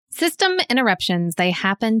System interruptions, they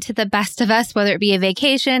happen to the best of us, whether it be a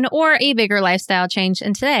vacation or a bigger lifestyle change.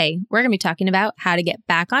 And today, we're going to be talking about how to get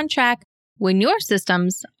back on track when your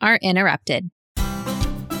systems are interrupted.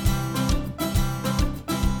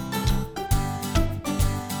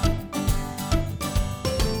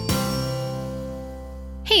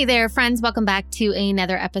 Hey there, friends. Welcome back to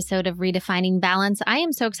another episode of Redefining Balance. I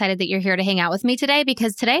am so excited that you're here to hang out with me today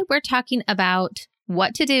because today we're talking about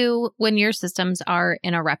what to do when your systems are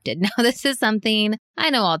interrupted. Now, this is something I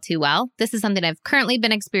know all too well. This is something I've currently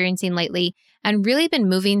been experiencing lately and really been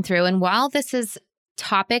moving through. And while this is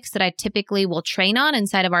topics that I typically will train on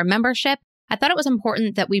inside of our membership, I thought it was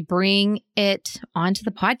important that we bring it onto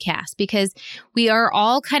the podcast because we are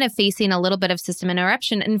all kind of facing a little bit of system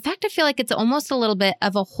interruption. In fact, I feel like it's almost a little bit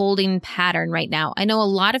of a holding pattern right now. I know a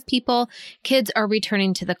lot of people, kids are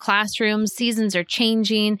returning to the classroom, seasons are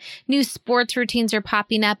changing, new sports routines are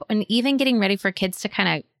popping up, and even getting ready for kids to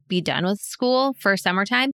kind of be done with school for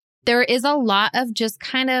summertime. There is a lot of just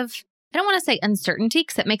kind of, I don't want to say uncertainty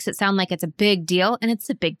because it makes it sound like it's a big deal, and it's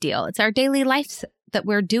a big deal. It's our daily life that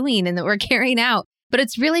we're doing and that we're carrying out. But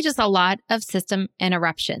it's really just a lot of system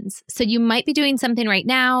interruptions. So you might be doing something right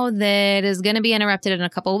now that is going to be interrupted in a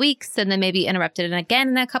couple of weeks and then maybe interrupted again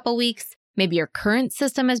in a couple of weeks. Maybe your current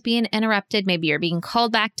system is being interrupted. Maybe you're being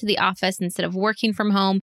called back to the office instead of working from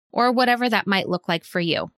home or whatever that might look like for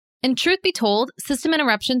you. And truth be told, system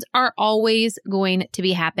interruptions are always going to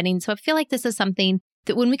be happening. So I feel like this is something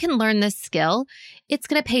that when we can learn this skill, it's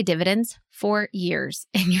going to pay dividends for years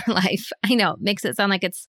in your life. I know it makes it sound like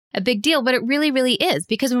it's a big deal, but it really, really is.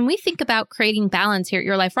 Because when we think about creating balance here at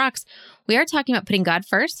Your Life Rocks, we are talking about putting God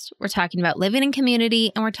first. We're talking about living in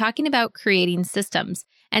community, and we're talking about creating systems.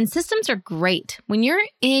 And systems are great. When you're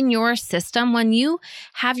in your system, when you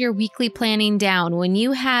have your weekly planning down, when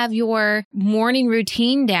you have your morning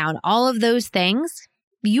routine down, all of those things,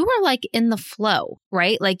 you are like in the flow,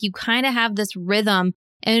 right? Like you kind of have this rhythm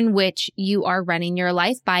in which you are running your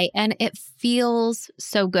life by, and it feels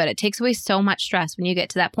so good. It takes away so much stress when you get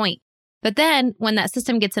to that point. But then when that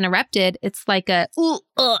system gets interrupted, it's like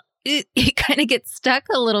it kind of gets stuck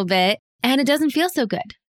a little bit and it doesn't feel so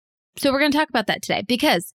good. So we're going to talk about that today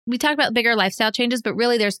because we talk about bigger lifestyle changes, but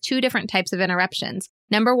really there's two different types of interruptions.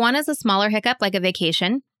 Number one is a smaller hiccup like a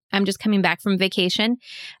vacation. I'm just coming back from vacation.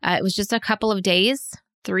 It was just a couple of days,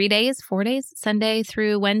 3 days, 4 days, Sunday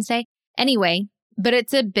through Wednesday. Anyway, but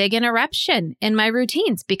it's a big interruption in my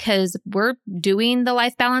routines because we're doing the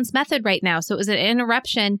life balance method right now. So it was an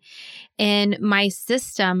interruption in my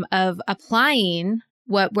system of applying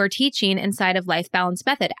what we're teaching inside of life balance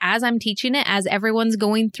method. As I'm teaching it, as everyone's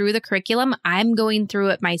going through the curriculum, I'm going through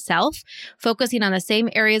it myself, focusing on the same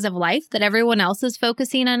areas of life that everyone else is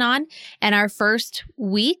focusing on. And our first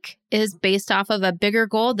week is based off of a bigger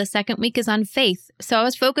goal. The second week is on faith. So I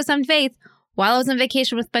was focused on faith while I was on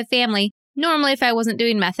vacation with my family. Normally, if I wasn't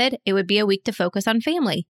doing method, it would be a week to focus on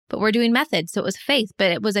family, but we're doing method. So it was faith, but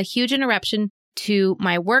it was a huge interruption to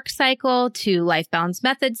my work cycle, to life balance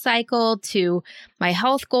method cycle, to my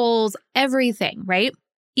health goals, everything, right?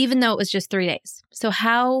 Even though it was just 3 days. So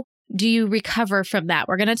how do you recover from that?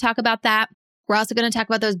 We're going to talk about that. We're also going to talk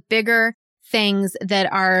about those bigger things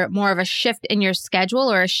that are more of a shift in your schedule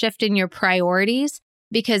or a shift in your priorities.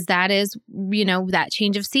 Because that is, that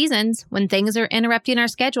change of seasons when things are interrupting our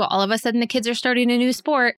schedule. All of a sudden, the kids are starting a new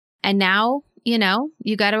sport. And now,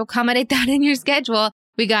 you got to accommodate that in your schedule.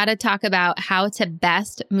 We got to talk about how to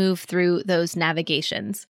best move through those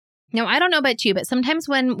navigations. Now, I don't know about you, but sometimes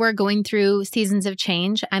when we're going through seasons of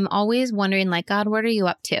change, I'm always wondering, like, God, what are you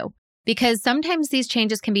up to? Because sometimes these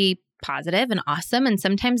changes can be positive and awesome. And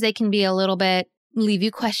sometimes they can be a little bit leave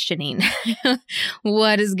you questioning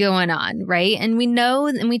what is going on, right? And we know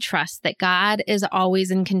and we trust that God is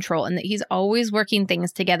always in control and that He's always working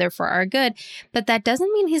things together for our good. But that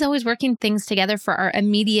doesn't mean He's always working things together for our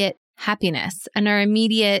immediate happiness and our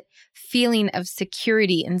immediate feeling of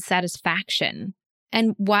security and satisfaction.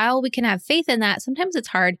 And while we can have faith in that, sometimes it's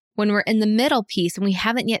hard when we're in the middle piece and we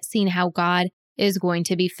haven't yet seen how God is going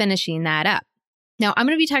to be finishing that up. Now, I'm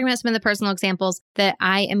going to be talking about some of the personal examples that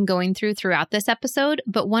I am going throughout this episode,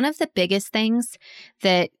 but one of the biggest things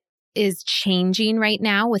that is changing right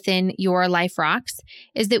now within Your Life Rocks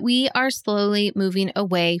is that we are slowly moving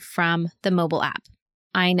away from the mobile app.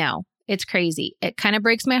 I know, it's crazy. It kind of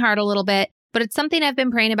breaks my heart a little bit, but it's something I've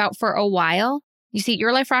been praying about for a while. You see,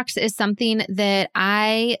 Your Life Rocks is something that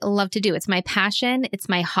I love to do. It's my passion, it's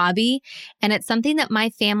my hobby, and it's something that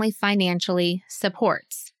my family financially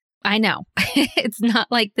supports. I know it's not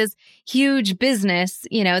like this huge business,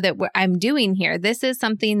 that I'm doing here. This is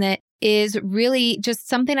something that is really just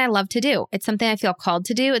something I love to do. It's something I feel called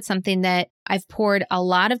to do. It's something that I've poured a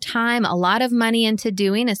lot of time, a lot of money into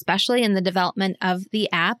doing, especially in the development of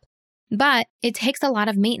the app. But it takes a lot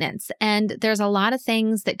of maintenance. And there's a lot of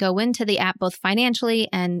things that go into the app, both financially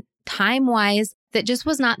and time-wise, that just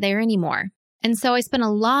was not there anymore. And so I spent a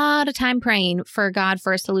lot of time praying for God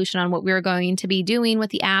for a solution on what we were going to be doing with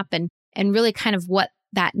the app and really kind of what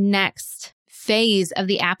that next phase of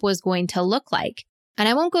the app was going to look like. And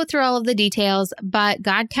I won't go through all of the details, but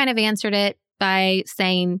God kind of answered it by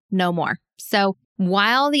saying no more. So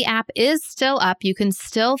while the app is still up, you can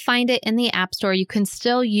still find it in the App Store. You can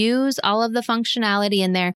still use all of the functionality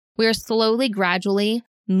in there. We are slowly, gradually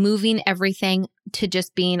moving everything to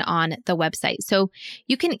just being on the website. So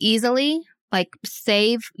you can easily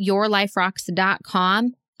save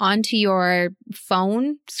yourliferocks.com onto your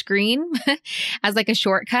phone screen as a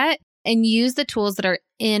shortcut and use the tools that are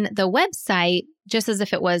in the website just as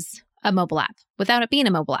if it was a mobile app without it being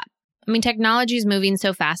a mobile app. I mean, technology is moving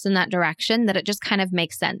so fast in that direction that it just kind of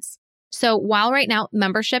makes sense. So while right now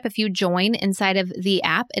membership, if you join inside of the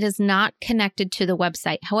app, it is not connected to the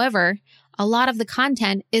website. However, a lot of the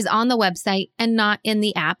content is on the website and not in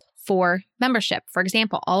the app for membership. For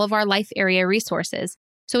example, all of our life area resources.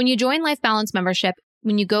 So when you join Life Balance membership,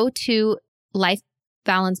 when you go to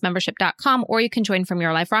lifebalancemembership.com, or you can join from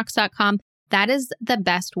yourliferocks.com, that is the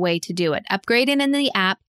best way to do it. Upgrading in the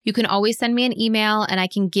app, you can always send me an email and I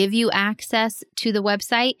can give you access to the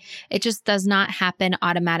website. It just does not happen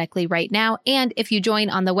automatically right now. And if you join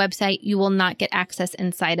on the website, you will not get access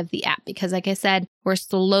inside of the app because, like I said, we're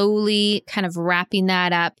slowly kind of wrapping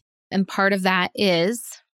that up. And part of that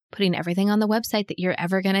is putting everything on the website that you're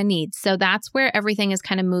ever going to need. So that's where everything is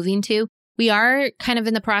kind of moving to. We are kind of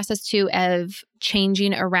in the process too of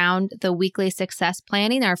changing around the weekly success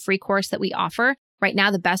planning, our free course that we offer. Right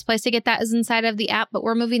now, the best place to get that is inside of the app, but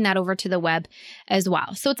we're moving that over to the web as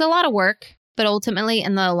well. So it's a lot of work, but ultimately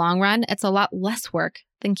in the long run, it's a lot less work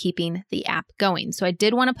than keeping the app going. So I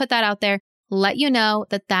did want to put that out there, let you know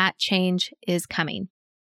that that change is coming.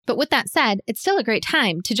 But with that said, it's still a great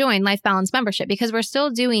time to join Life Balance membership because we're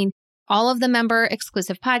still doing all of the member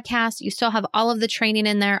exclusive podcasts. You still have all of the training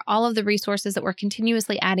in there, all of the resources that we're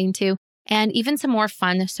continuously adding to, and even some more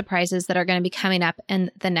fun surprises that are going to be coming up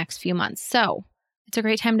in the next few months. So it's a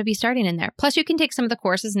great time to be starting in there. Plus, you can take some of the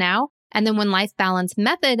courses now. And then when Life Balance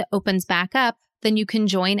Method opens back up, then you can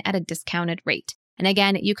join at a discounted rate. And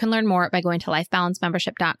again, you can learn more by going to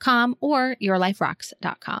lifebalancemembership.com or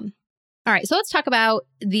yourliferocks.com. All right, so let's talk about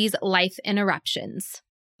these life interruptions.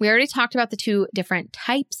 We already talked about the two different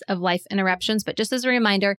types of life interruptions, but just as a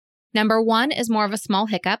reminder, number one is more of a small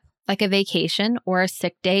hiccup, like a vacation or a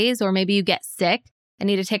sick days, or maybe you get sick and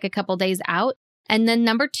need to take a couple days out. And then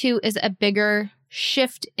number two is a bigger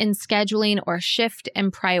shift in scheduling or shift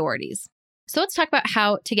in priorities. So let's talk about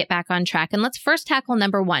how to get back on track. And let's first tackle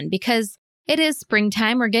number one, because it is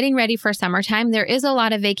springtime. We're getting ready for summertime. There is a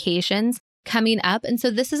lot of vacations coming up. And so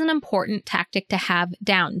this is an important tactic to have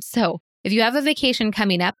down. So if you have a vacation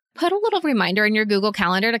coming up, put a little reminder in your Google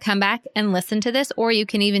Calendar to come back and listen to this, or you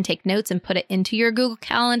can even take notes and put it into your Google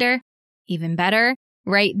Calendar. Even better,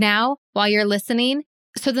 right now while you're listening.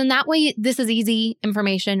 So then that way, this is easy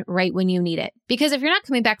information right when you need it. Because if you're not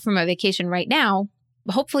coming back from a vacation right now,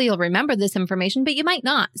 hopefully you'll remember this information, but you might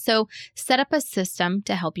not. So set up a system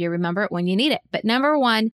to help you remember it when you need it. But number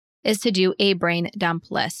one is to do a brain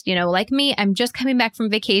dump list. You know, like me, I'm just coming back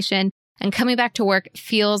from vacation and coming back to work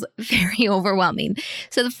feels very overwhelming.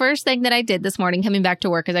 So the first thing that I did this morning coming back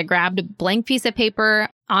to work is I grabbed a blank piece of paper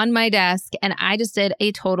on my desk and I just did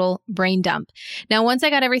a total brain dump. Now, once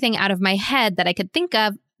I got everything out of my head that I could think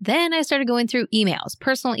of, then I started going through emails,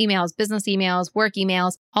 personal emails, business emails, work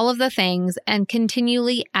emails, all of the things, and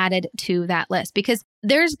continually added to that list because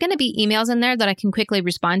there's going to be emails in there that I can quickly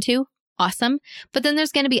respond to. Awesome. But then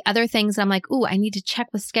there's going to be other things I'm like, I need to check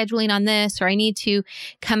with scheduling on this, or I need to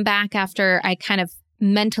come back after I kind of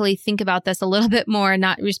mentally think about this a little bit more and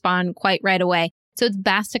not respond quite right away. So it's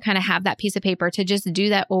best to kind of have that piece of paper to just do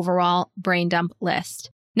that overall brain dump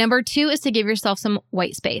list. Number two is to give yourself some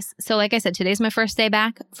white space. So like I said, today's my first day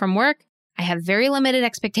back from work. I have very limited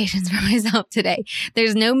expectations for myself today.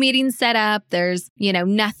 There's no meeting set up. There's,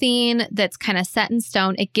 nothing that's kind of set in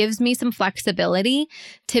stone. It gives me some flexibility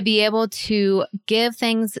to be able to give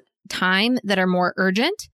things time that are more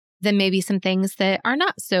urgent than maybe some things that are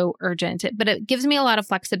not so urgent. But it gives me a lot of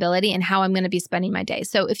flexibility in how I'm going to be spending my day.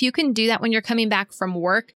 So if you can do that when you're coming back from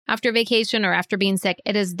work after vacation or after being sick,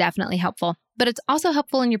 it is definitely helpful. But it's also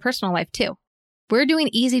helpful in your personal life too. We're doing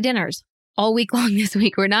easy dinners all week long this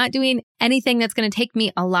week. We're not doing anything that's going to take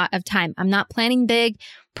me a lot of time. I'm not planning big.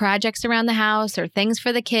 projects around the house or things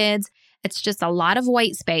for the kids. It's just a lot of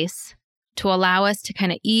white space to allow us to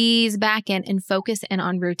kind of ease back in and focus in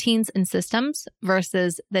on routines and systems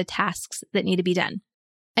versus the tasks that need to be done.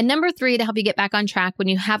 And number 3, to help you get back on track when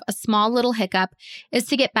you have a small little hiccup, is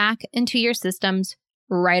to get back into your systems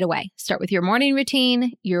right away. Start with your morning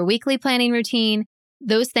routine, your weekly planning routine.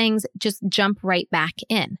 Those things just jump right back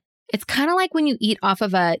in. It's kind of like when you eat off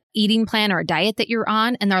of a eating plan or a diet that you're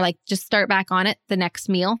on, and they're like, just start back on it the next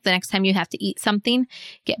meal, the next time you have to eat something,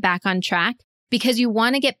 get back on track, because you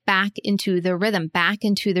want to get back into the rhythm, back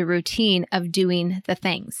into the routine of doing the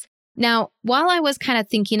things. Now, while I was kind of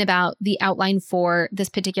thinking about the outline for this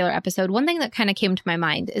particular episode, one thing that kind of came to my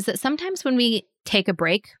mind is that sometimes when we take a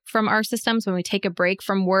break from our systems, when we take a break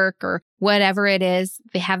from work or whatever it is,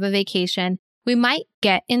 we have a vacation, we might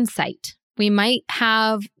get insight. We might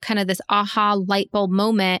have kind of this aha light bulb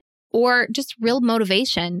moment or just real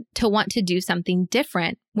motivation to want to do something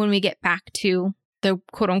different when we get back to the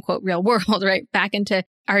quote unquote real world, right? Back into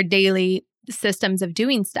our daily systems of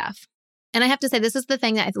doing stuff. And I have to say, this is the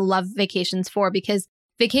thing that I love vacations for, because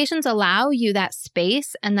vacations allow you that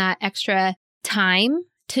space and that extra time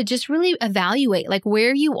to just really evaluate like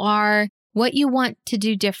where you are, what you want to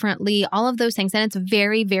do differently, all of those things. And it's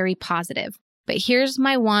very, very positive. But here's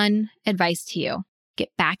my one advice to you.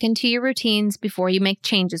 Get back into your routines before you make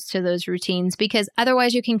changes to those routines, because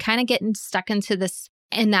otherwise you can kind of get stuck into this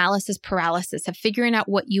analysis paralysis of figuring out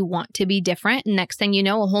what you want to be different. And next thing you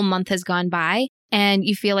know, a whole month has gone by and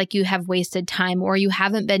you feel like you have wasted time or you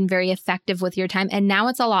haven't been very effective with your time. And now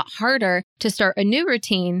it's a lot harder to start a new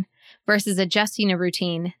routine versus adjusting a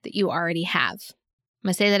routine that you already have. I'm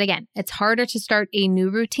going to say that again. It's harder to start a new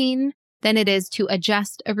routine than it is to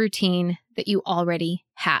adjust a routine that you already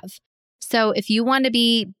have. So if you want to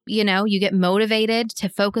be, you get motivated to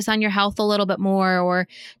focus on your health a little bit more or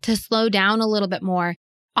to slow down a little bit more,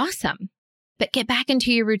 awesome. But get back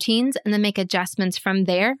into your routines and then make adjustments from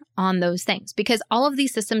there on those things. Because all of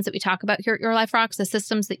these systems that we talk about here at Your Life Rocks, the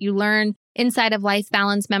systems that you learn inside of Life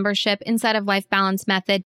Balance membership, inside of Life Balance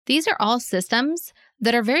method, these are all systems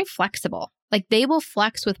that are very flexible. Like they will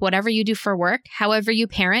flex with whatever you do for work, however you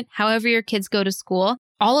parent, however your kids go to school.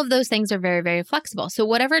 All of those things are very, very flexible. So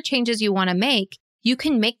whatever changes you want to make, you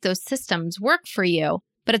can make those systems work for you.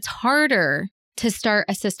 But it's harder to start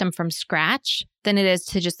a system from scratch than it is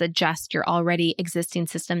to just adjust your already existing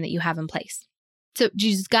system that you have in place. So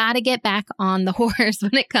you just got to get back on the horse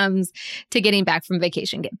when it comes to getting back from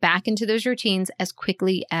vacation. Get back into those routines as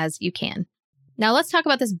quickly as you can. Now let's talk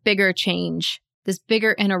about this bigger change, this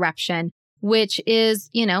bigger interruption, which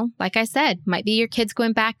is, like I said, might be your kids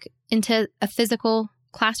going back into a physical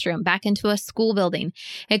classroom, back into a school building.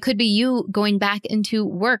 It could be you going back into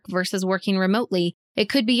work versus working remotely. It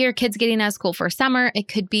could be your kids getting out of school for summer. It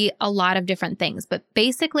could be a lot of different things, but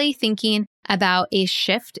basically thinking about a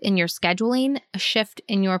shift in your scheduling, a shift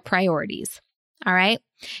in your priorities. All right.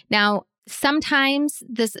 Now, sometimes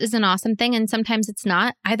this is an awesome thing and sometimes it's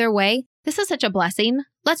not. Either way, this is such a blessing.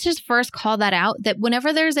 Let's just first call that out, that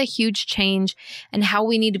whenever there's a huge change in how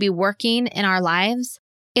we need to be working in our lives,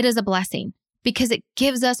 it is a blessing because it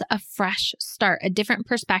gives us a fresh start, a different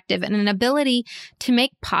perspective, and an ability to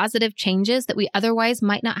make positive changes that we otherwise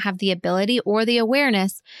might not have the ability or the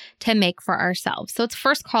awareness to make for ourselves. So let's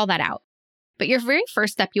first call that out. But your very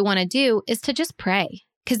first step you want to do is to just pray,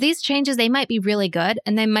 because these changes, they might be really good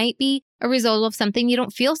and they might be a result of something you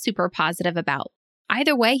don't feel super positive about.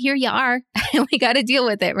 Either way, here you are, and we got to deal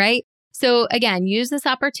with it, right? So again, use this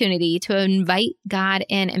opportunity to invite God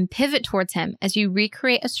in and pivot towards Him as you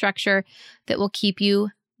recreate a structure that will keep you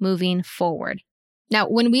moving forward. Now,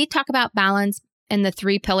 when we talk about balance and the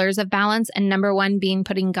 3 pillars of balance, and number 1 being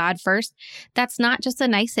putting God first, that's not just a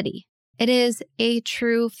nicety. It is a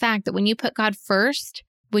true fact that when you put God first,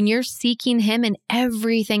 when you're seeking Him in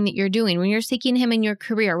everything that you're doing, when you're seeking Him in your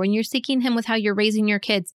career, when you're seeking Him with how you're raising your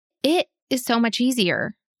kids, it is so much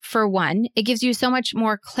easier. For one, it gives you so much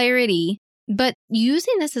more clarity, but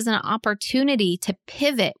using this as an opportunity to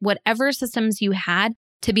pivot whatever systems you had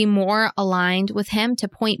to be more aligned with Him, to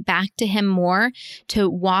point back to Him more, to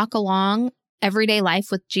walk along everyday life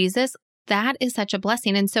with Jesus, that is such a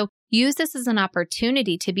blessing. And so use this as an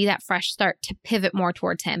opportunity to be that fresh start, to pivot more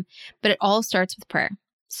towards Him. But it all starts with prayer.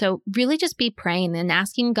 So really just be praying and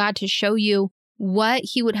asking God to show you what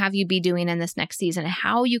He would have you be doing in this next season,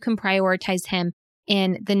 how you can prioritize Him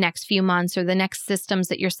in the next few months or the next systems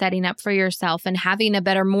that you're setting up for yourself, and having a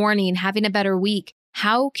better morning, having a better week.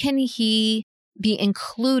 How can He be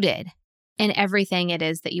included in everything it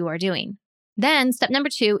is that you are doing? Then step number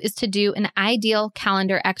 2 is to do an ideal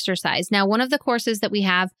calendar exercise. Now, one of the courses that we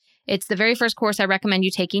have It's the very first course I recommend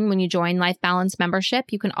you taking when you join Life Balance membership.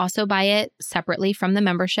 You can also buy it separately from the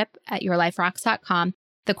membership at yourliferocks.com.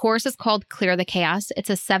 The course is called Clear the Chaos. It's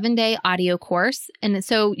a 7-day audio course. And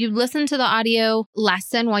so you listen to the audio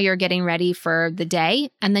lesson while you're getting ready for the day,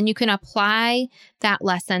 and then you can apply that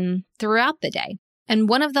lesson throughout the day. And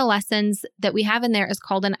one of the lessons that we have in there is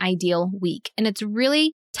called an ideal week. And it's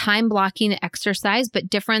really time blocking exercise, but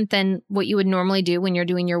different than what you would normally do when you're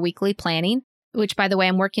doing your weekly planning, which, by the way,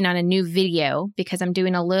 I'm working on a new video because I'm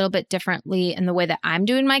doing a little bit differently in the way that I'm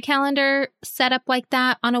doing my calendar set up like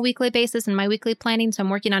that on a weekly basis in my weekly planning. So I'm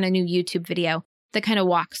working on a new YouTube video that kind of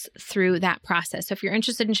walks through that process. So if you're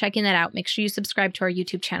interested in checking that out, make sure you subscribe to our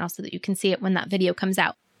YouTube channel so that you can see it when that video comes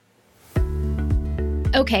out.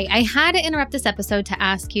 Okay, I had to interrupt this episode to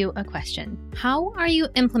ask you a question. How are you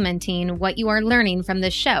implementing what you are learning from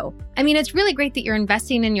this show? I mean, it's really great that you're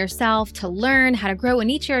investing in yourself to learn how to grow in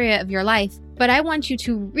each area of your life, but I want you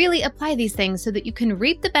to really apply these things so that you can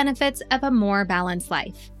reap the benefits of a more balanced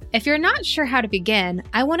life. If you're not sure how to begin,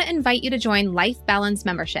 I want to invite you to join Life Balance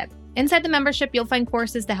membership. Inside the membership, you'll find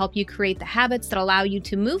courses to help you create the habits that allow you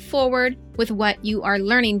to move forward with what you are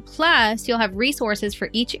learning. Plus, you'll have resources for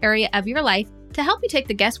each area of your life to help you take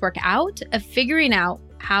the guesswork out of figuring out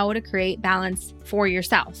how to create balance for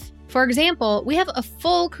yourself. For example, we have a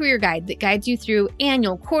full career guide that guides you through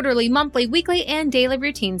annual, quarterly, monthly, weekly, and daily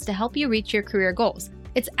routines to help you reach your career goals.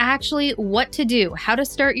 It's actually what to do, how to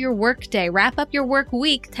start your work day, wrap up your work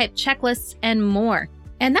week, type checklists, and more.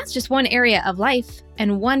 And that's just one area of life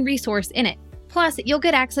and one resource in it. Plus, you'll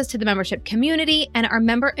get access to the membership community and our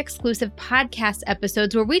member-exclusive podcast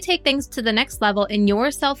episodes where we take things to the next level in your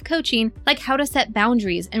self-coaching, like how to set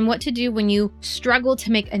boundaries and what to do when you struggle to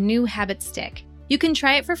make a new habit stick. You can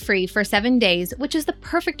try it for free for 7 days, which is the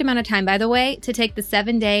perfect amount of time, by the way, to take the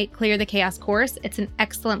 7-day Clear the Chaos course. It's an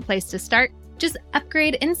excellent place to start. Just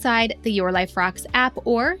upgrade inside the Your Life Rocks app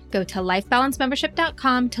or go to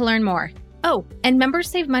lifebalancemembership.com to learn more. Oh, and members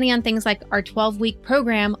save money on things like our 12-week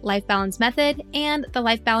program, Life Balance Method, and the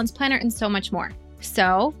Life Balance Planner, and so much more.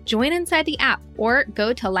 So join inside the app or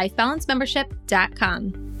go to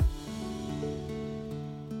lifebalancemembership.com.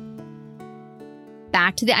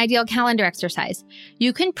 Back to the ideal calendar exercise.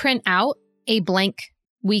 You can print out a blank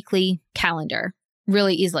weekly calendar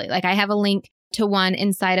really easily. Like I have a link to one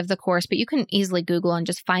inside of the course, but you can easily Google and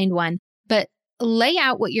just find one. But lay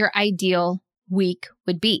out what your ideal week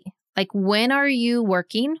would be. Like, when are you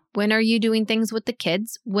working? When are you doing things with the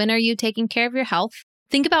kids? When are you taking care of your health?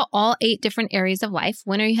 Think about all 8 different areas of life.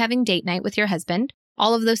 When are you having date night with your husband?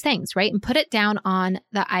 All of those things, right? And put it down on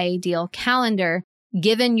the ideal calendar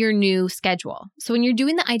given your new schedule. So when you're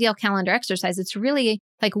doing the ideal calendar exercise, it's really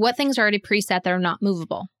like what things are already preset that are not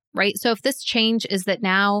movable, right? So if this change is that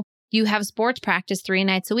now you have sports practice 3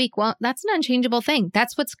 nights a week, well, that's an unchangeable thing.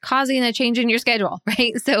 That's what's causing a change in your schedule,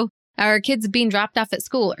 right? So our kids being dropped off at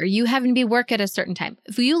school or you having to be work at a certain time.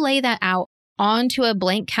 If you lay that out onto a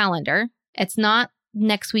blank calendar, it's not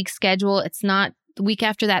next week's schedule. It's not the week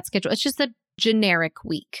after that schedule. It's just a generic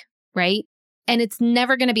week, right? And it's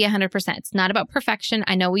never going to be 100%. It's not about perfection.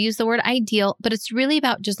 I know we use the word ideal, but it's really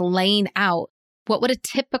about just laying out what would a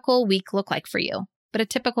typical week look like for you. But a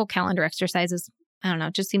typical calendar exercise is, I don't know,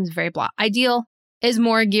 it just seems very blah. Ideal is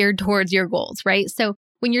more geared towards your goals, right? So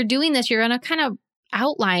when you're doing this, you're going to kind of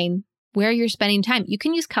outline where you're spending time. You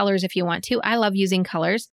can use colors if you want to. I love using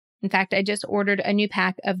colors. In fact, I just ordered a new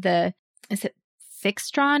pack of is it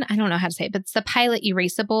Fixtron? I don't know how to say it, but it's the Pilot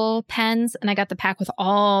erasable pens. And I got the pack with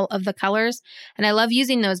all of the colors. And I love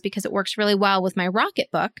using those because it works really well with my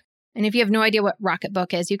Rocketbook. And if you have no idea what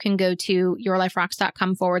Rocketbook is, you can go to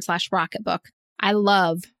yourliferocks.com/Rocketbook. I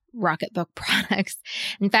love Rocketbook products.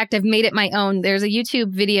 In fact, I've made it my own. There's a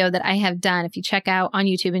YouTube video that I have done. If you check out on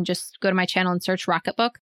YouTube and just go to my channel and search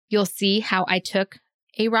Rocketbook, you'll see how I took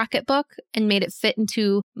a Rocketbook and made it fit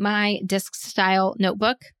into my disc style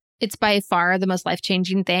notebook. It's by far the most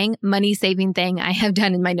life-changing thing, money-saving thing I have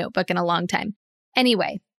done in my notebook in a long time.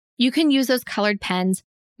 Anyway, you can use those colored pens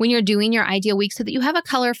when you're doing your ideal week so that you have a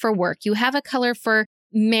color for work, you have a color for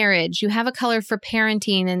marriage, you have a color for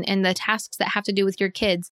parenting and the tasks that have to do with your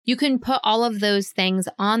kids. You can put all of those things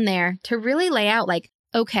on there to really lay out like,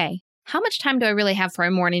 okay, how much time do I really have for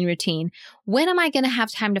a morning routine? When am I going to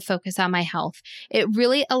have time to focus on my health? It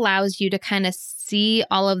really allows you to kind of see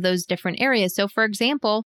all of those different areas. So for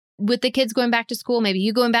example, with the kids going back to school, maybe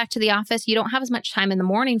you going back to the office, you don't have as much time in the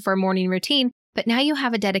morning for a morning routine, but now you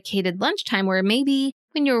have a dedicated lunchtime where maybe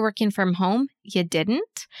when you were working from home, you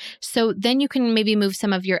didn't. So then you can maybe move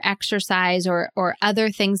some of your exercise or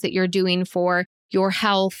other things that you're doing for your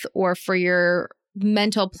health or for your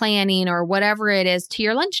mental planning or whatever it is to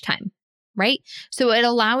your lunchtime, right? So it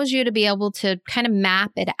allows you to be able to kind of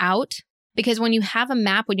map it out. Because when you have a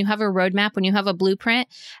map, when you have a roadmap, when you have a blueprint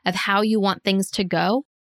of how you want things to go,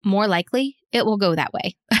 more likely it will go that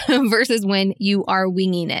way versus when you are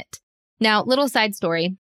winging it. Now, little side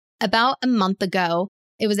story. About a month ago,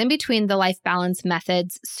 it was in between the life balance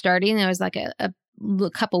methods starting. There was like a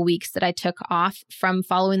couple weeks that I took off from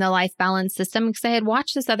following the life balance system because I had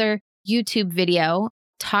watched this other YouTube video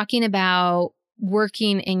talking about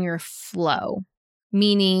working in your flow,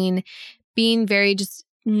 meaning being very just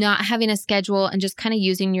not having a schedule and just kind of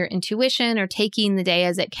using your intuition or taking the day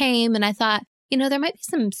as it came. And I thought, there might be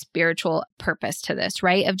some spiritual purpose to this,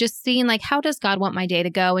 right? Of just seeing like, how does God want my day to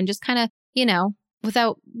go? And just kind of,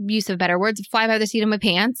 without use of better words, fly by the seat of my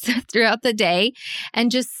pants throughout the day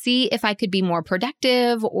and just see if I could be more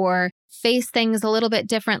productive or face things a little bit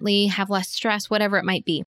differently, have less stress, whatever it might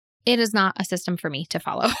be. It is not a system for me to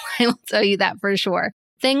follow. I will tell you that for sure.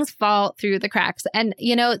 Things fall through the cracks. And,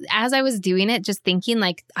 as I was doing it, just thinking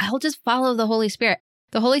like, I'll just follow the Holy Spirit.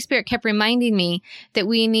 The Holy Spirit kept reminding me that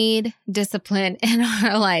we need discipline in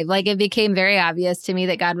our life. Like it became very obvious to me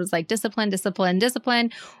that God was like, discipline, discipline,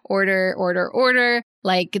 discipline, order, order, order.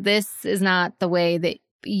 Like this is not the way that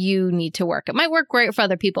you need to work. It might work great for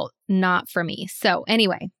other people, not for me. So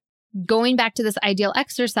anyway, going back to this ideal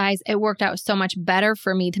exercise, it worked out so much better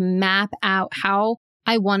for me to map out how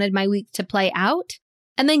I wanted my week to play out.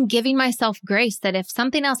 And then giving myself grace that if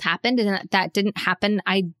something else happened and that didn't happen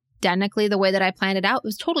identically the way that I planned it out, it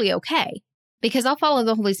was totally okay. Because I'll follow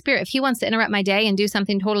the Holy Spirit. If he wants to interrupt my day and do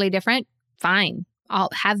something totally different, fine.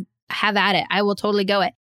 I'll have at it. I will totally go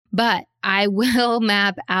it. But I will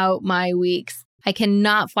map out my weeks. I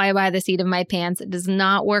cannot fly by the seat of my pants. It does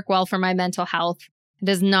not work well for my mental health. It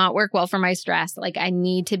does not work well for my stress. Like I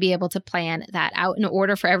need to be able to plan that out in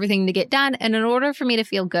order for everything to get done and in order for me to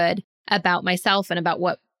feel good about myself and about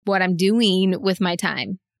what I'm doing with my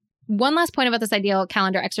time. One last point about this ideal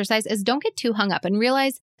calendar exercise is don't get too hung up and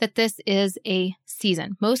realize that this is a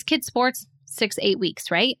season. Most kids' sports, 6-8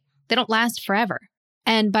 weeks, right? They don't last forever.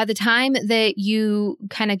 And by the time that you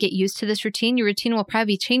kind of get used to this routine, your routine will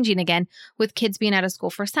probably be changing again with kids being out of school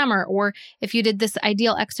for summer. Or if you did this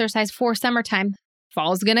ideal exercise for summertime,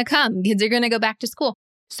 fall's going to come. Kids are going to go back to school.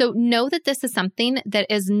 So know that this is something that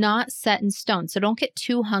is not set in stone. So don't get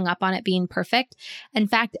too hung up on it being perfect. In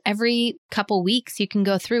fact, every couple weeks you can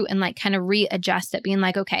go through and like kind of readjust it, being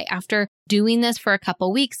like, okay, after doing this for a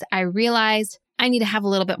couple weeks, I realized I need to have a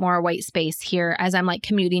little bit more white space here as I'm like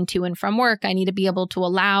commuting to and from work. I need to be able to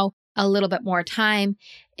allow a little bit more time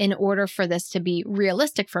in order for this to be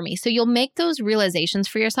realistic for me. So you'll make those realizations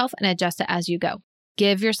for yourself and adjust it as you go.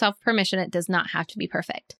 Give yourself permission. It does not have to be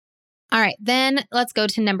perfect. All right, then let's go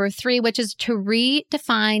to number 3, which is to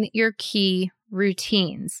redefine your key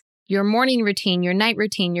routines. Your morning routine, your night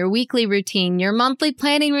routine, your weekly routine, your monthly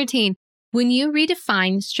planning routine. When you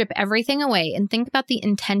redefine, strip everything away and think about the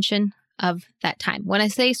intention of that time. When I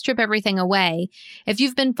say strip everything away, if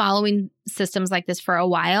you've been following systems like this for a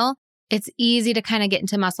while, it's easy to kind of get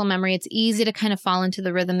into muscle memory. It's easy to kind of fall into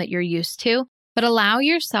the rhythm that you're used to, but allow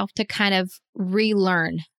yourself to kind of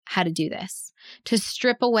relearn how to do this, to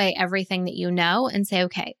strip away everything that you know and say,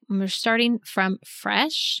 okay, we're starting from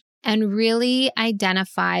fresh and really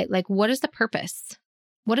identify like, what is the purpose?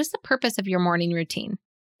 What is the purpose of your morning routine?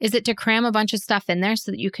 Is it to cram a bunch of stuff in there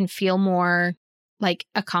so that you can feel more like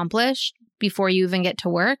accomplished before you even get to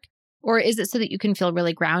work? Or is it so that you can feel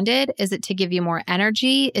really grounded? Is it to give you more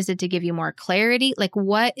energy? Is it to give you more clarity? Like,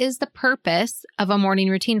 what is the purpose of a morning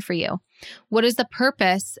routine for you? What is the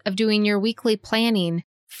purpose of doing your weekly planning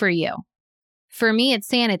for you? For me, it's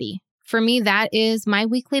sanity. For me, that is my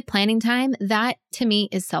weekly planning time. That to me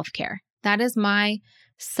is self-care. That is my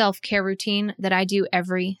self-care routine that I do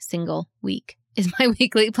every single week is my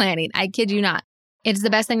weekly planning. I kid you not. It's the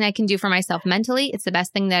best thing that I can do for myself mentally. It's the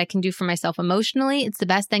best thing that I can do for myself emotionally. It's the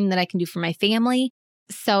best thing that I can do for my family.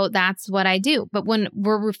 So that's what I do. But when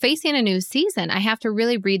we're facing a new season, I have to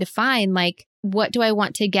really redefine, like, what do I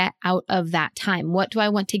want to get out of that time? What do I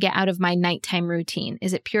want to get out of my nighttime routine?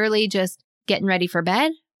 Is it purely just getting ready for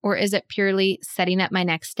bed? Or is it purely setting up my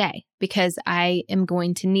next day? Because I am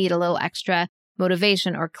going to need a little extra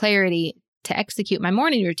motivation or clarity to execute my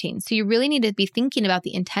morning routine. So you really need to be thinking about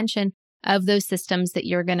the intention of those systems that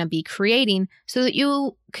you're going to be creating so that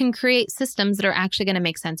you can create systems that are actually going to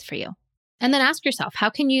make sense for you. And then ask yourself, how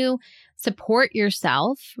can you support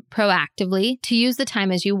yourself proactively to use the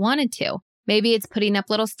time as you wanted to? Maybe it's putting up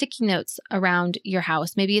little sticky notes around your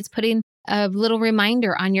house. Maybe it's putting a little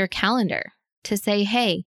reminder on your calendar to say,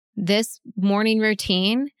 hey, this morning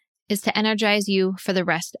routine is to energize you for the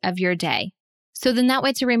rest of your day. So then that way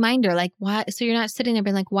it's a reminder, like, why? So you're not sitting there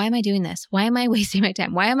being like, why am I doing this? Why am I wasting my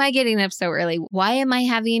time? Why am I getting up so early? Why am I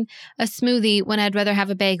having a smoothie when I'd rather have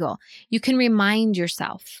a bagel? You can remind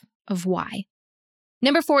yourself of why.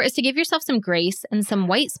 Number 4 is to give yourself some grace and some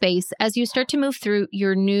white space as you start to move through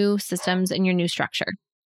your new systems and your new structure.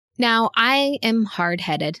 Now, I am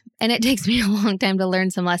hard-headed, and it takes me a long time to learn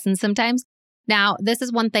some lessons sometimes. Now, this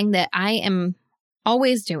is one thing that I am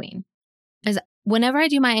always doing is whenever I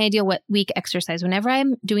do my ideal week exercise, whenever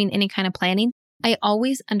I'm doing any kind of planning, I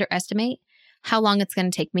always underestimate how long it's going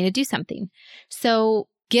to take me to do something. So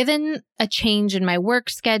given a change in my work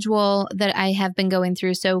schedule that I have been going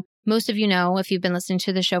through, so most of you know, if you've been listening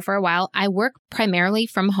to the show for a while, I work primarily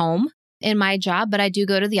from home in my job, but I do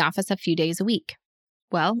go to the office a few days a week.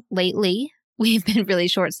 Well, lately, we've been really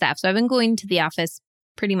short-staffed, so I've been going to the office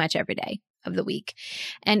pretty much every day of the week.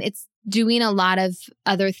 And it's doing a lot of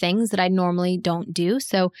other things that I normally don't do.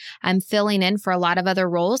 So I'm filling in for a lot of other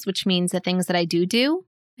roles, which means the things that I do,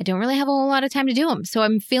 I don't really have a whole lot of time to do them. So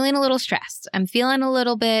I'm feeling a little stressed. I'm feeling a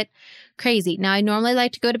little bit crazy. Now, I normally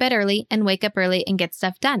like to go to bed early and wake up early and get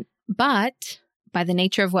stuff done. But by the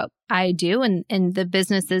nature of what I do and the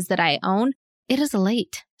businesses that I own, it is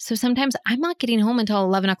late. So sometimes I'm not getting home until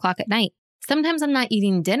 11 o'clock at night. Sometimes I'm not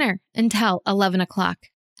eating dinner until 11 o'clock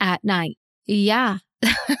at night. Yeah.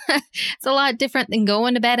 It's a lot different than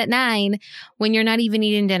going to bed at 9 when you're not even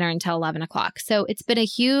eating dinner until 11 o'clock. So it's been a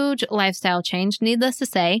huge lifestyle change. Needless to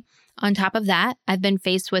say, on top of that, I've been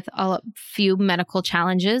faced with a few medical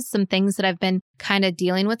challenges, some things that I've been kind of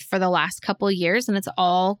dealing with for the last couple of years, and it's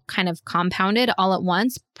all kind of compounded all at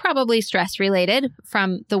once, probably stress related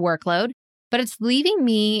from the workload, but it's leaving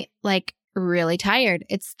me like really tired.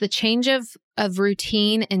 It's the change of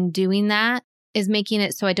routine and doing that is making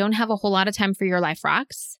it so I don't have a whole lot of time for Your Life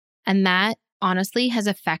Rocks. And that honestly has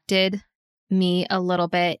affected me a little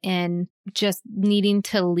bit in just needing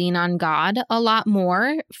to lean on God a lot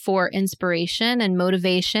more for inspiration and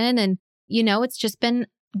motivation. And, it's just been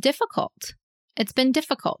difficult. It's been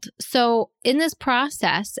difficult. So in this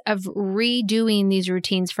process of redoing these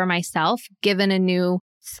routines for myself, given a new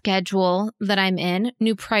schedule that I'm in,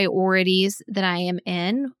 new priorities that I am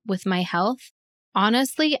in with my health,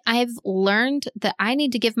 honestly, I've learned that I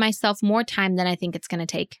need to give myself more time than I think it's going to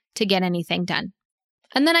take to get anything done.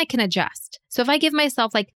 And then I can adjust. So if I give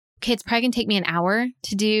myself okay, it's probably going to take me an hour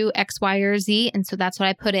to do X, Y, or Z. And so that's what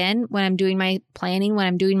I put in when I'm doing my planning, when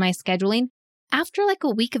I'm doing my scheduling. After a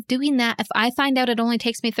week of doing that, if I find out it only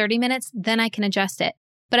takes me 30 minutes, then I can adjust it.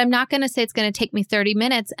 But I'm not going to say it's going to take me 30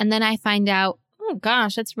 minutes. And then I find out, oh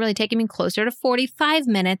gosh, that's really taking me closer to 45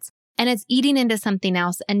 minutes. And it's eating into something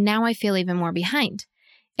else. And now I feel even more behind.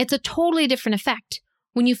 It's a totally different effect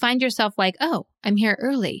when you find yourself like, oh, I'm here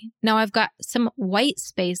early. Now I've got some white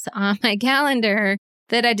space on my calendar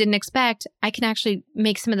that I didn't expect. I can actually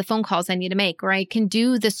make some of the phone calls I need to make, or I can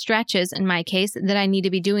do the stretches in my case that I need to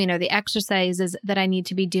be doing, or the exercises that I need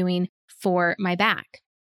to be doing for my back.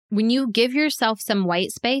 When you give yourself some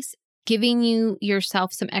white space, giving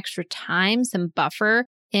yourself some extra time, some buffer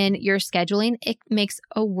in your scheduling, it makes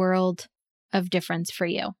a world of difference for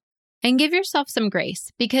you. And give yourself some grace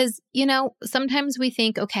because, sometimes we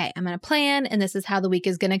think, okay, I'm going to plan and this is how the week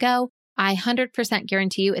is going to go. I 100%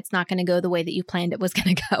 guarantee you it's not going to go the way that you planned it was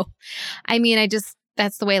going to go. I mean,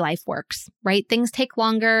 that's the way life works, right? Things take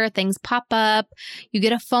longer, things pop up, you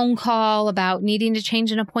get a phone call about needing to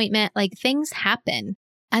change an appointment, things happen,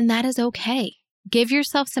 and that is okay. Give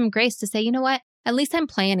yourself some grace to say, you know what? At least I'm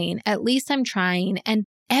planning, at least I'm trying. And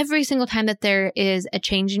every single time that there is a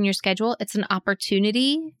change in your schedule, it's an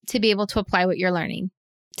opportunity to be able to apply what you're learning,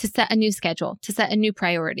 to set a new schedule, to set a new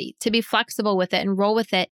priority, to be flexible with it and roll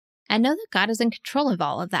with it and know that God is in control of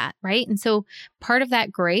all of that, right? And so part of that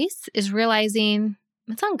grace is realizing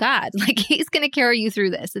it's on God. He's going to carry you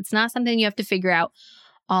through this. It's not something you have to figure out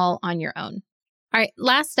all on your own. All right,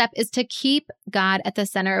 last step is to keep God at the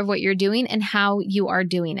center of what you're doing and how you are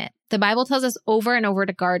doing it. The Bible tells us over and over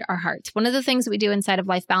to guard our hearts. One of the things that we do inside of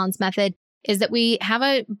Life Balance Method is that we have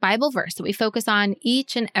a Bible verse that we focus on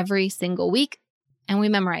each and every single week, and we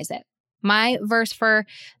memorize it. My verse for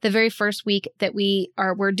the very first week that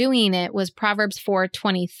we're doing it was Proverbs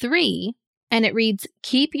 4:23, and it reads,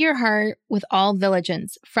 "Keep your heart with all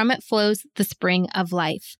diligence. From it flows the spring of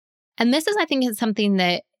life." And this is, I think, is something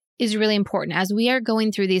that is really important as we are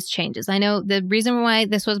going through these changes. I know the reason why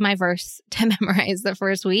this was my verse to memorize the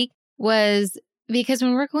first week was because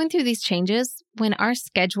when we're going through these changes, when our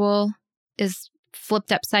schedule is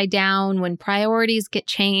flipped upside down, when priorities get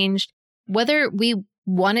changed, whether we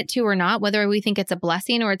want it to or not, whether we think it's a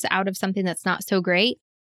blessing or it's out of something that's not so great,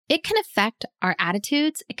 it can affect our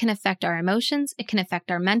attitudes. It can affect our emotions. It can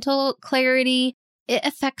affect our mental clarity. It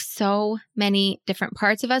affects so many different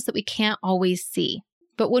parts of us that we can't always see.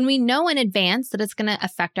 But when we know in advance that it's going to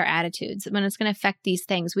affect our attitudes, when it's going to affect these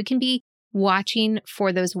things, we can be watching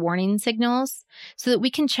for those warning signals so that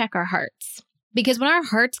we can check our hearts. Because when our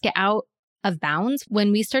hearts get out of bounds,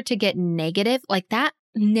 when we start to get negative, like that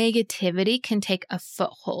negativity can take a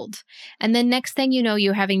foothold. And then next thing you know,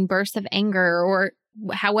 you're having bursts of anger or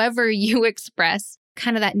however you express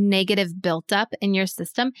kind of that negative built up in your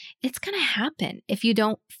system. It's going to happen if you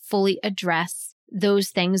don't fully address those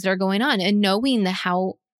things that are going on and knowing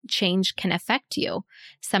how change can affect you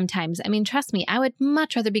sometimes. I mean, trust me, I would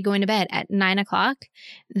much rather be going to bed at 9 o'clock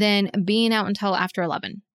than being out until after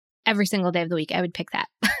 11. Every single day of the week, I would pick that.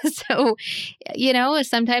 So,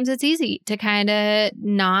 sometimes it's easy to kind of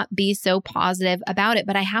not be so positive about it,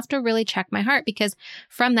 but I have to really check my heart because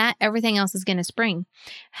from that, everything else is going to spring.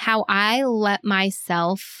 How I let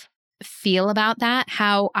myself feel about that,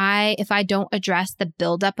 if I don't address the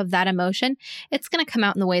buildup of that emotion, it's going to come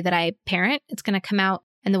out in the way that I parent. It's going to come out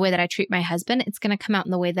in the way that I treat my husband. It's going to come out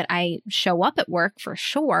in the way that I show up at work for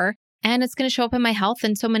sure. And it's going to show up in my health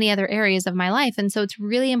and so many other areas of my life. And so it's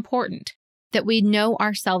really important that we know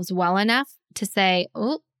ourselves well enough to say,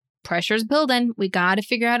 oh, pressure's building. We got to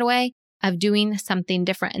figure out a way of doing something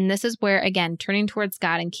different. And this is where, again, turning towards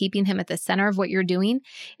God and keeping Him at the center of what you're doing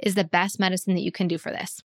is the best medicine that you can do for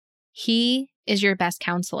this. He is your best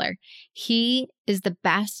counselor. He is the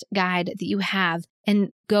best guide that you have.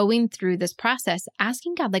 And going through this process,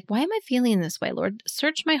 asking God, why am I feeling this way, Lord?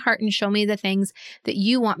 Search my heart and show me the things that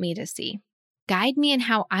you want me to see. Guide me in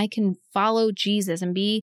how I can follow Jesus and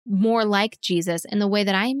be more like Jesus in the way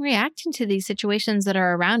that I am reacting to these situations that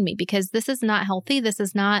are around me, because this is not healthy. This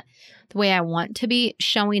is not the way I want to be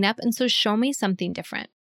showing up. And so show me something different.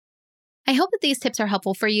 I hope that these tips are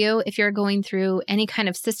helpful for you if you're going through any kind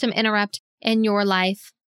of system interrupt in your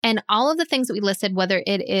life. And all of the things that we listed, whether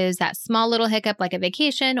it is that small little hiccup like a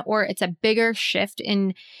vacation or it's a bigger shift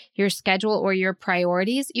in your schedule or your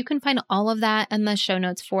priorities, you can find all of that in the show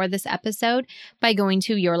notes for this episode by going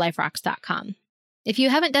to yourliferocks.com. If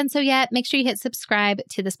you haven't done so yet, make sure you hit subscribe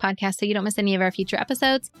to this podcast so you don't miss any of our future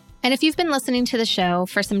episodes. And if you've been listening to the show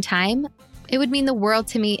for some time, it would mean the world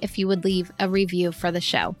to me if you would leave a review for the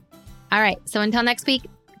show. All right, so until next week,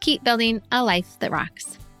 keep building a life that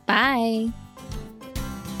rocks. Bye.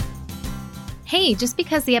 Hey, just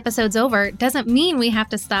because the episode's over doesn't mean we have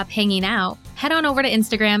to stop hanging out. Head on over to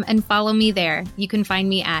Instagram and follow me there. You can find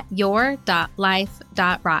me at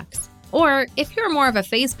your.life.rocks. Or if you're more of a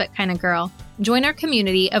Facebook kind of girl, join our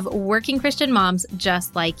community of working Christian moms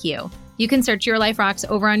just like you. You can search Your Life Rocks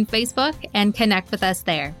over on Facebook and connect with us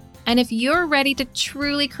there. And if you're ready to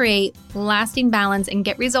truly create lasting balance and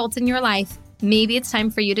get results in your life, maybe it's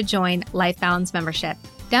time for you to join Life Balance Membership.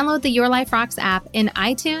 Download the Your Life Rocks app in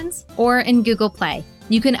iTunes or in Google Play.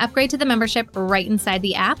 You can upgrade to the membership right inside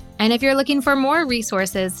the app. And if you're looking for more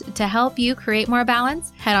resources to help you create more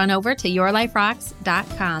balance, head on over to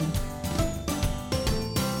yourliferocks.com.